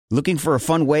Looking for a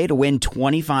fun way to win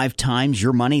 25 times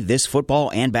your money this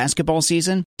football and basketball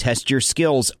season? Test your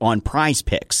skills on Prize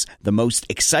Picks, the most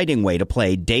exciting way to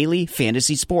play daily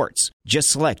fantasy sports. Just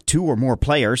select 2 or more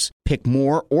players, pick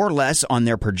more or less on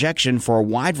their projection for a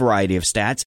wide variety of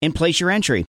stats, and place your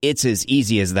entry. It's as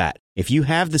easy as that. If you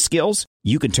have the skills,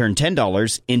 you can turn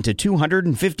 $10 into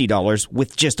 $250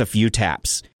 with just a few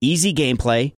taps. Easy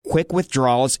gameplay, quick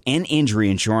withdrawals, and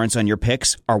injury insurance on your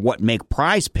picks are what make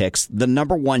Prize Picks the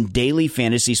 #1 daily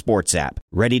fantasy sports app.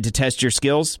 Ready to test your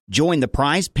skills? Join the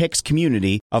Prize Picks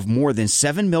community of more than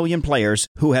 7 million players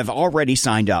who have already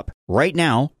signed up. Right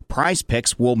now, Prize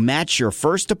Picks will match your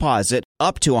first deposit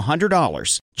up to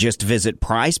 $100. Just visit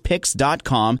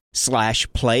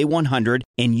prizepicks.com/play100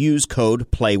 and use code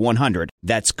PLAY100.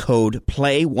 That's code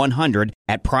PLAY100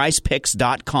 at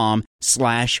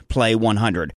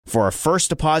prizepicks.com/play100 for a first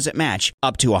deposit match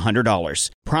up to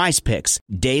 $100. Prize Picks,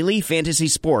 daily fantasy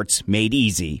sports made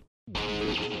easy.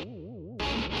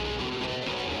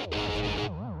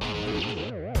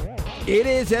 It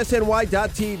is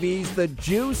SNY.TV's The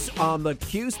Juice on the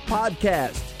Cuse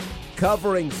podcast,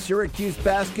 covering Syracuse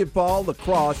basketball,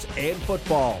 lacrosse, and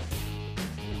football.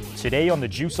 Today on the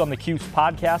Juice on the Cuse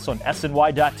podcast on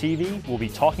SNY.TV, we'll be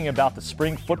talking about the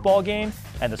spring football game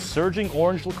and the surging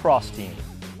orange lacrosse team.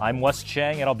 I'm Wes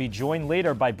Cheng, and I'll be joined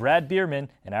later by Brad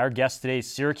Bierman and our guest today,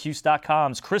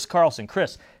 Syracuse.com's Chris Carlson.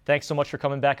 Chris, thanks so much for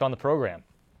coming back on the program.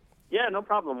 Yeah, no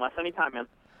problem, Wes. Anytime, man.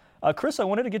 Chris, I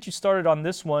wanted to get you started on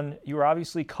this one. You were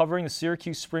obviously covering the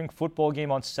Syracuse spring football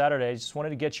game on Saturday. I just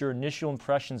wanted to get your initial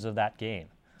impressions of that game.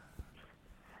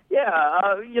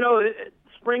 Yeah,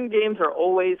 spring games are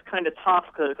always kind of tough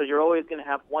because you're always going to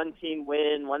have one team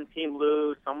win, one team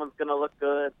lose. Someone's going to look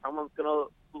good, someone's going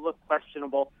to look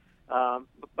questionable.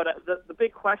 But the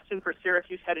big question for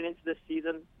Syracuse heading into this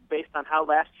season, based on how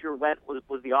last year went, was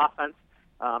the offense.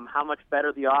 How much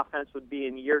better the offense would be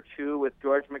in year 2 with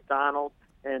George McDonald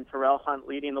and Terrell Hunt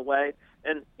leading the way.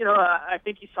 And, I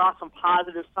think you saw some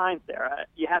positive signs there.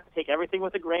 You have to take everything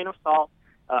with a grain of salt.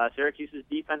 Syracuse's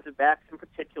defensive backs in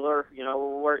particular,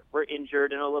 were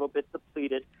injured and a little bit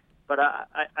depleted. But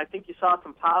I think you saw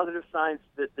some positive signs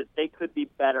that they could be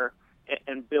better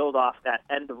and build off that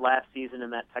end of last season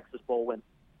and that Texas Bowl win.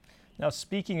 Now,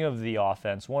 speaking of the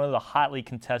offense, one of the hotly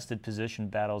contested position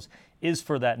battles is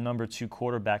for that number 2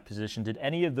 quarterback position. Did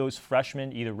any of those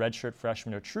freshmen, either redshirt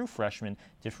freshmen or true freshmen,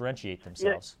 differentiate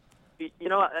themselves? Yeah, they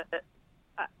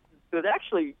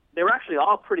were actually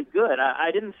all pretty good. I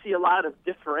didn't see a lot of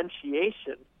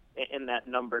differentiation in that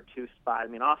number 2 spot. I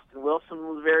mean, Austin Wilson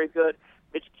was very good.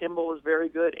 Mitch Kimball was very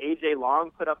good. A.J. Long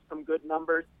put up some good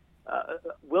numbers.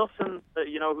 Wilson,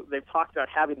 they've talked about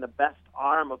having the best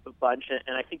arm of the bunch,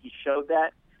 and I think he showed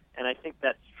that, and I think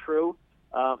that's true.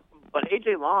 But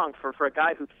A.J. Long, for a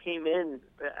guy who came in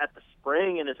at the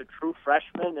spring and is a true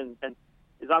freshman and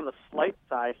is on the slight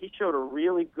side, he showed a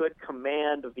really good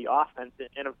command of the offense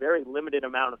in a very limited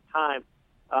amount of time.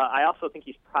 I also think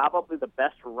he's probably the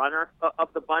best runner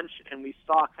of the bunch, and we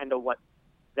saw kind of what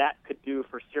that could do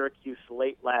for Syracuse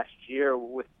late last year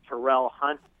with Terrell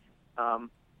Hunt.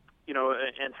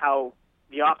 And how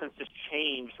the offense just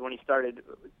changed when he started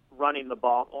running the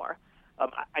ball more.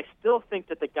 I still think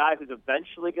that the guy who's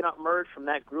eventually going to emerge from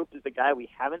that group is the guy we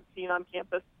haven't seen on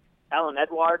campus, Alan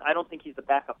Edward. I don't think he's the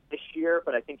backup this year,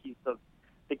 but I think he's the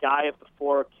guy of the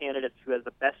 4 candidates who has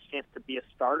the best chance to be a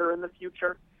starter in the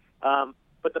future.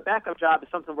 But the backup job is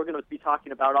something we're going to be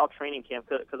talking about all training camp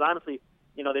because honestly,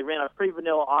 they ran a pretty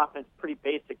vanilla offense, pretty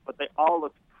basic, but they all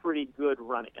looked pretty good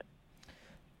running it.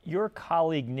 Your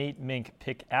colleague Nate Mink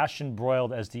picked Ashton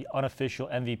Broyld as the unofficial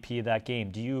MVP of that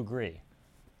game. Do you agree?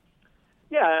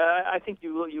 Yeah, I think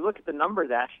you look at the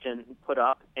numbers Ashton put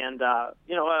up, and I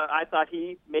thought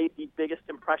he made the biggest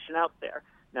impression out there.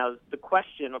 Now, the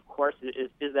question, of course, is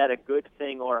that a good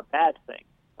thing or a bad thing?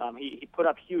 He put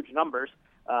up huge numbers,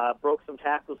 broke some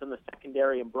tackles in the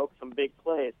secondary, and broke some big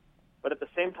plays. But at the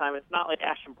same time, it's not like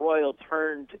Ashton Broyld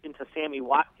turned into Sammy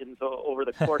Watkins over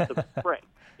the course of the spring.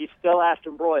 He's still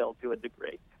Ashton Broyld to a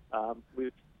degree.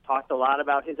 We've talked a lot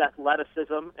about his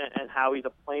athleticism and how he's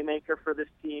a playmaker for this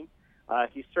team.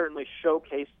 He certainly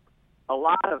showcased a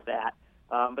lot of that.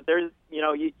 But there's,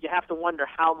 you have to wonder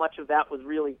how much of that was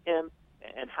really him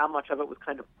and how much of it was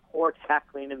kind of poor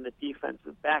tackling in the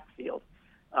defensive backfield.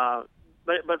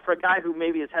 But for a guy who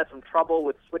maybe has had some trouble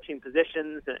with switching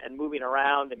positions and moving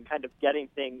around and kind of getting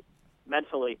things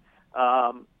mentally,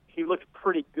 he looked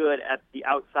pretty good at the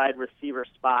outside receiver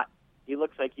spot. He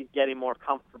looks like he's getting more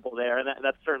comfortable there, and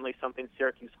that's certainly something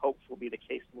Syracuse hopes will be the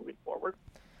case moving forward.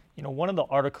 You know, one of the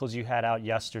articles you had out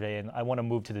yesterday, and I want to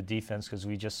move to the defense because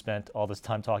we just spent all this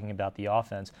time talking about the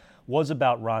offense, was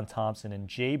about Ron Thompson, and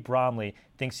Jay Bromley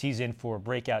thinks he's in for a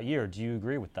breakout year. Do you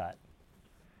agree with that?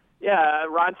 Yeah,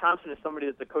 Ron Thompson is somebody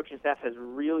that the coaching staff has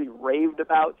really raved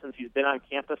about since he's been on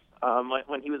campus.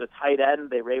 When he was a tight end,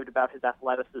 they raved about his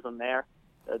athleticism there.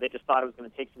 They just thought it was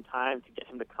going to take some time to get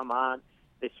him to come on.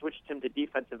 They switched him to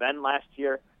defensive end last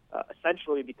year,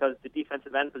 essentially because the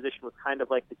defensive end position was kind of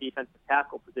like the defensive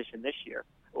tackle position this year,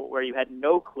 where you had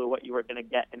no clue what you were going to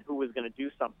get and who was going to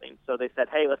do something. So they said,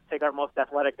 hey, let's take our most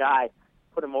athletic guy,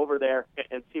 put him over there,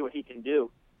 and see what he can do.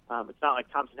 It's not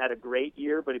like Thompson had a great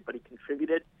year, but he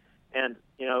contributed. And,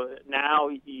 you know, now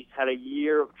he's had a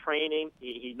year of training.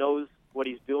 He knows what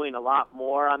he's doing a lot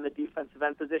more on the defensive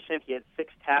end position. He had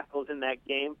 6 tackles in that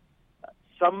game.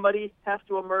 Somebody has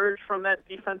to emerge from that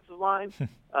defensive line.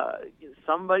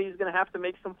 Somebody's going to have to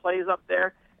make some plays up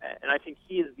there. And I think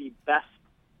he is the best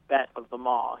bet of them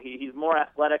all. He's more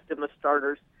athletic than the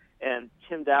starters. And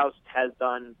Tim Doust has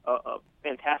done a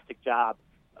fantastic job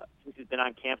since he's been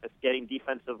on campus getting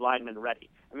defensive linemen ready.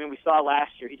 I mean, we saw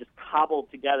last year he just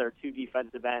cobbled together 2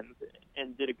 defensive ends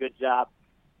and did a good job.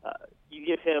 You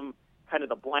give him kind of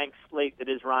the blank slate that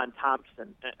is Ron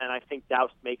Thompson, and I think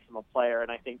Doust makes him a player, and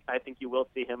I think you will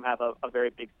see him have a very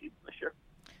big season this year.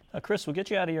 Chris, we'll get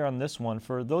you out of here on this one.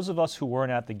 For those of us who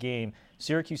weren't at the game,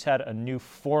 Syracuse had a new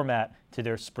format to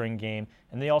their spring game,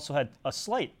 and they also had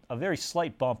a very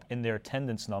slight bump in their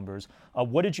attendance numbers.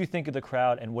 What did you think of the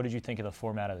crowd, and what did you think of the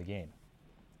format of the game?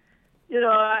 You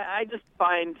know, I just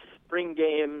find spring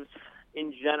games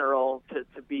in general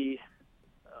to be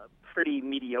pretty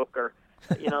mediocre.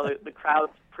 You know, the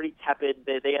crowd's pretty tepid.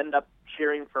 They end up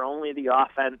cheering for only the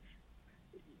offense.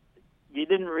 You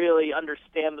didn't really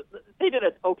understand. They did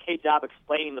an okay job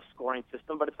explaining the scoring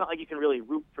system, but it's not like you can really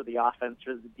root for the offense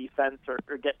or the defense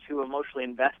or get too emotionally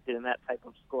invested in that type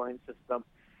of scoring system.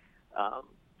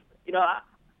 You know,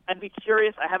 I'd be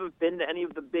curious. I haven't been to any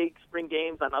of the big spring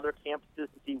games on other campuses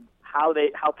to see how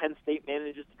Penn State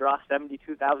manages to draw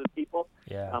 72,000 people.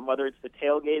 Yeah. Whether it's the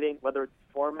tailgating, whether it's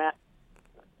the format.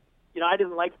 You know, I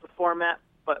didn't like the format,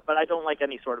 but I don't like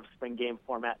any sort of spring game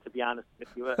format, to be honest with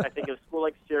you. I think a school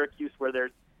like Syracuse, where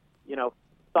there's, you know,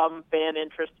 some fan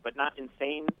interest but not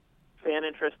insane fan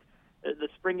interest, the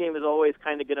spring game is always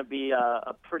kind of going to be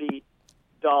a pretty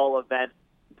dull event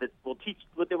that will teach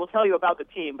what they will tell you about the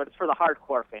team, but it's for the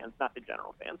hardcore fans, not the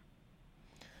general fans.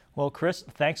 Well, Chris,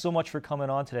 thanks so much for coming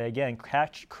on today. Again,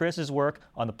 catch Chris's work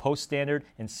on the Post-Standard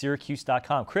and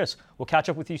Syracuse.com. Chris, we'll catch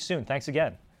up with you soon. Thanks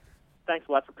again. Thanks,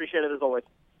 Wes. Appreciate it as always.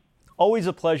 Always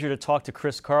a pleasure to talk to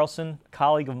Chris Carlson, a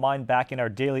colleague of mine back in our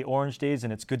daily Orange days,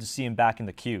 and it's good to see him back in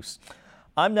the Cuse.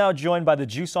 I'm now joined by the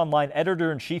Juice Online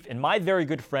editor-in-chief and my very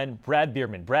good friend, Brad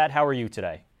Bierman. Brad, how are you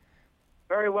today?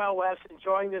 Very well, Wes.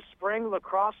 Enjoying this spring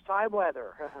lacrosse type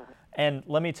weather. And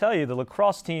let me tell you, the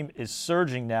lacrosse team is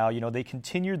surging now. You know, they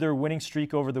continued their winning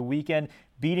streak over the weekend,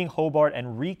 beating Hobart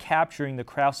and recapturing the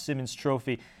Kraus-Simmons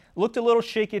Trophy. Looked a little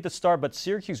shaky at the start, but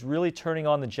Syracuse really turning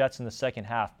on the Jets in the second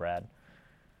half, Brad.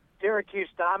 Syracuse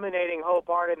dominating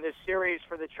Hobart in this series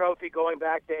for the trophy going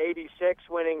back to '86,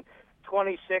 winning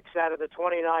 26 out of the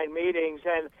 29 meetings.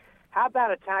 And how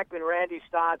about attackman Randy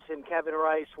Stotts and Kevin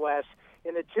Rice, Wes?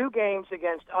 In the 2 games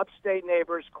against upstate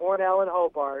neighbors Cornell and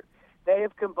Hobart, they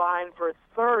have combined for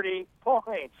 30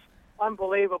 points.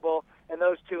 Unbelievable. And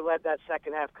those 2 led that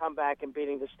second half comeback in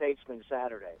beating the Statesmen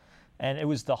Saturday. And it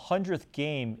was the 100th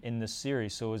game in the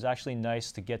series, so it was actually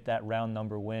nice to get that round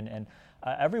number win. And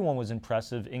everyone was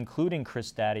impressive, including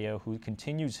Chris Dadio, who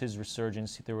continues his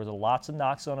resurgence. There was lots of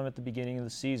knocks on him at the beginning of the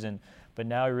season, but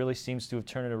now he really seems to have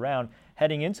turned it around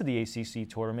heading into the ACC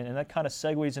tournament. And that kind of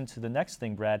segues into the next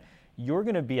thing, Brad. You're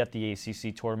going to be at the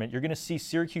ACC tournament. You're going to see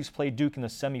Syracuse play Duke in the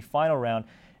semifinal round.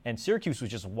 And Syracuse was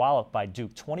just walloped by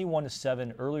Duke,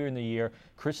 21-7 earlier in the year.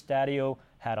 Chris Dadio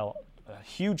had a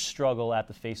huge struggle at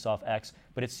the face-off X,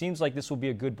 but it seems like this will be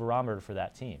a good barometer for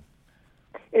that team.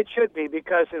 It should be,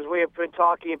 because as we have been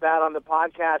talking about on the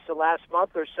podcast the last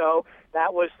month or so,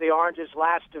 that was the Orange's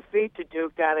last defeat to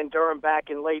Duke down in Durham back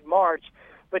in late March.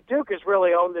 But Duke has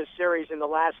really owned this series in the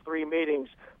last 3 meetings.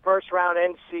 First round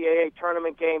NCAA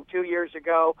tournament game 2 years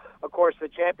ago, of course the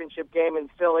championship game in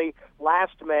Philly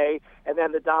last May, and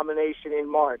then the domination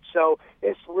in March. So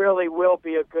this really will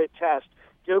be a good test.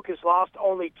 Duke has lost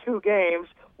only 2 games,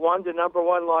 one to number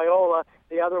 1 Loyola,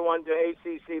 the other one to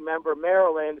ACC member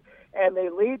Maryland, and they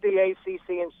lead the ACC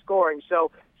in scoring.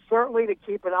 So certainly to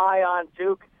keep an eye on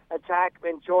Duke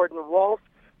attackman Jordan Wolf.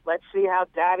 Let's see how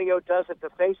Dadio does at the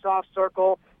face-off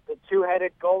circle. The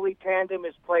 2-headed goalie tandem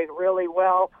has played really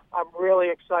well. I'm really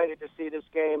excited to see this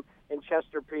game in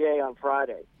Chester, PA on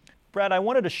Friday. Brad, I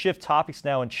wanted to shift topics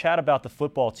now and chat about the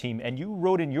football team. And you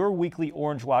wrote in your weekly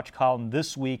Orange Watch column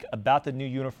this week about the new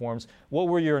uniforms. What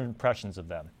were your impressions of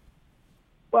them?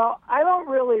 Well, I don't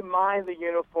really mind the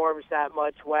uniforms that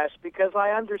much, Wes, because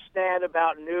I understand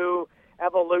about new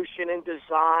evolution in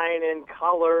design and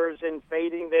colors and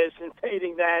fading this and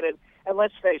fading that. And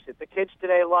let's face it, the kids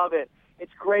today love it.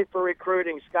 It's great for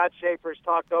recruiting. Scott Schaefer's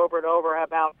talked over and over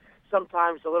about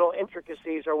sometimes the little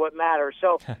intricacies are what matter.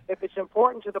 So if it's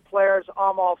important to the players,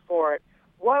 I'm all for it.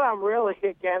 What I'm really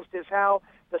against is how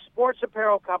the sports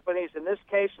apparel companies, in this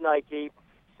case Nike,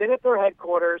 sit at their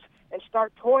headquarters and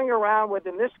start toying around with,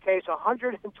 in this case,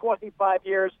 125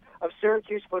 years of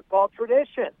Syracuse football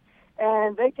tradition.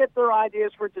 And they get their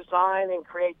ideas for design and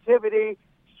creativity,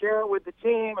 share it with the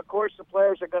team. Of course, the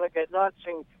players are going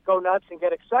to go nuts and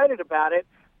get excited about it.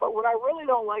 But what I really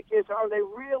don't like is, are they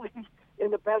really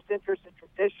in the best interest of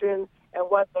tradition and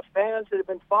what the fans that have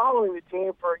been following the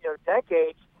team for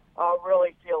decades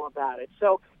really feel about it?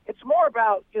 So it's more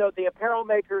about the apparel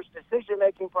makers'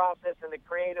 decision-making process and the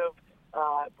creative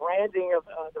branding of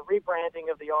the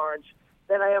rebranding of the orange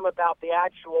than I am about the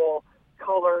actual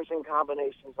colors and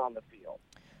combinations on the field.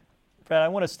 Brad, I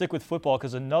want to stick with football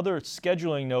because another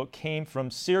scheduling note came from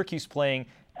Syracuse playing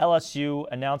LSU,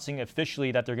 announcing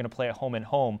officially that they're going to play at home and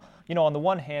home. On the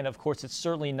one hand, of course, it's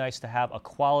certainly nice to have a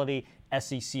quality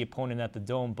SEC opponent at the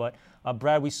Dome, but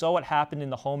Brad, we saw what happened in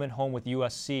the home and home with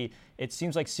USC. It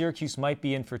seems like Syracuse might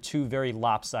be in for two very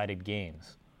lopsided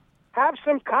games. Have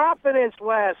some confidence,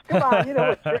 Wes. Come on, you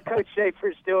know what Coach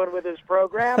Schaefer's doing with his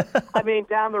program. I mean,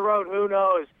 down the road, who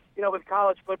knows? With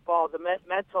college football, the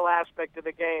mental aspect of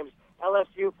the games.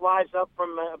 LSU flies up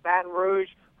from Baton Rouge.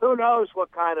 Who knows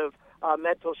what kind of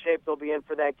mental shape they'll be in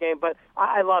for that game. But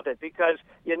I love it because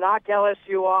you knock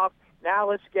LSU off. Now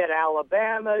let's get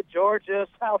Alabama, Georgia,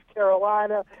 South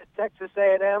Carolina, Texas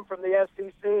A&M from the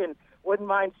SEC, and wouldn't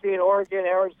mind seeing Oregon,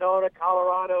 Arizona,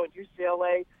 Colorado, and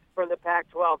UCLA from the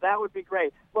Pac-12. That would be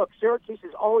great. Look, Syracuse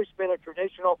has always been a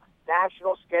traditional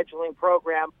national scheduling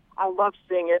program. I love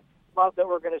seeing it. Love that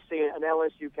we're going to see an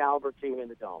LSU caliber team in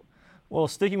the Dome. Well,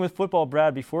 sticking with football,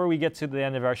 Brad, before we get to the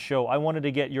end of our show, I wanted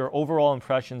to get your overall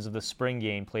impressions of the spring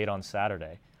game played on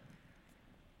Saturday.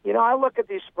 I look at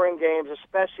these spring games,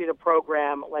 especially the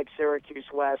program like Syracuse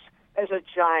West, as a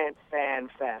giant fan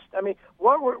fest. I mean,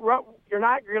 you're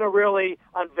not going to really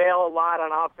unveil a lot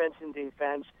on offense and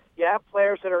defense. You have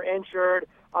players that are injured,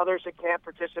 others that can't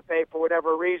participate for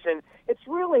whatever reason. It's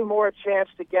really more a chance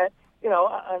to get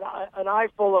an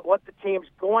eyeful of what the team's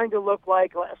going to look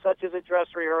like, such as a dress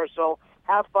rehearsal,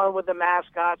 have fun with the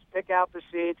mascots, pick out the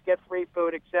seats, get free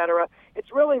food, etc.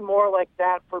 It's really more like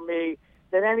that for me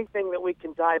than anything that we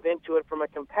can dive into it from a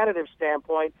competitive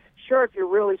standpoint. Sure, if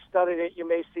you really studied it, you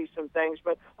may see some things,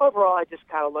 but overall, I just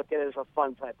kind of look at it as a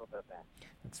fun type of event.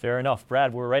 That's fair enough.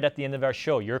 Brad, we're right at the end of our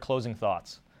show. Your closing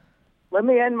thoughts. Let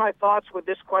me end my thoughts with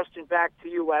this question back to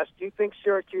you, Wes. Do you think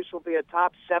Syracuse will be a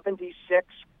top 76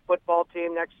 football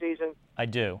team next season? I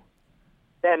do.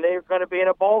 Then they're going to be in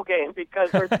a bowl game because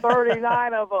there's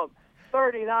 39 of them.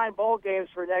 39 bowl games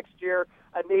for next year,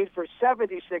 a need for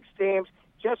 76 teams.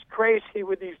 Just crazy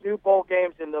with these new bowl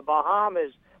games in the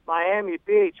Bahamas, Miami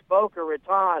Beach, Boca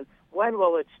Raton. When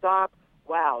will it stop?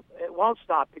 Wow, it won't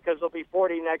stop because there'll be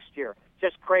 40 next year.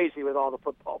 Just crazy with all the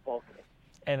football bowl games.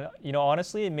 And,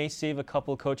 honestly, it may save a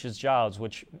couple of coaches' jobs,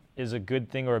 which is a good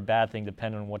thing or a bad thing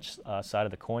depending on which side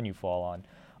of the coin you fall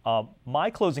on.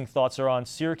 My closing thoughts are on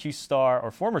Syracuse star,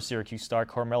 or former Syracuse star,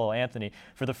 Carmelo Anthony.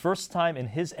 For the first time in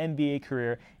his NBA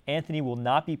career, Anthony will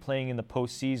not be playing in the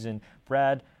postseason.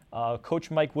 Brad,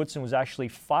 Coach Mike Woodson was actually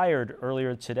fired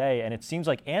earlier today, and it seems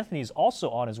like Anthony is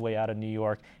also on his way out of New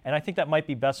York, and I think that might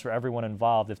be best for everyone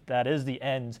involved. If that is the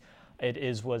end,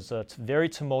 was a very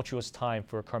tumultuous time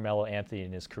for Carmelo Anthony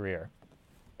in his career.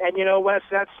 And, Wes,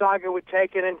 that saga would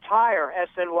take an entire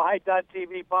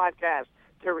SNY.TV podcast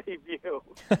to review.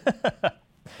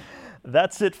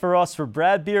 That's it for us. For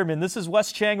Brad Bierman, this is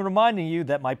Wes Cheng reminding you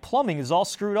that my plumbing is all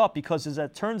screwed up because, as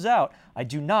it turns out, I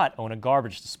do not own a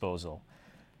garbage disposal.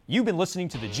 You've been listening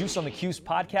to the Juice on the Cuse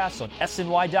podcast on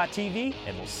SNY.TV,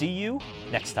 and we'll see you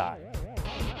next time.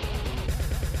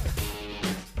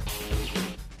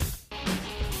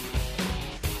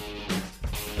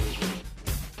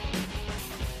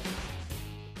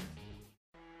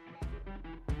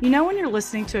 When you're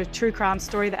listening to a true crime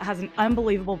story that has an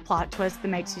unbelievable plot twist that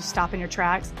makes you stop in your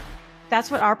tracks? That's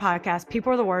what our podcast,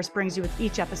 People Are the Worst, brings you with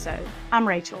each episode. I'm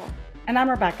Rachel. And I'm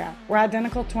Rebecca. We're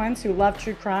identical twins who love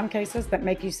true crime cases that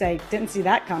make you say, didn't see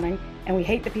that coming, and we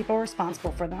hate the people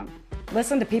responsible for them.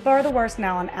 Listen to People Are the Worst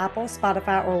now on Apple,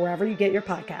 Spotify, or wherever you get your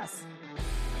podcasts.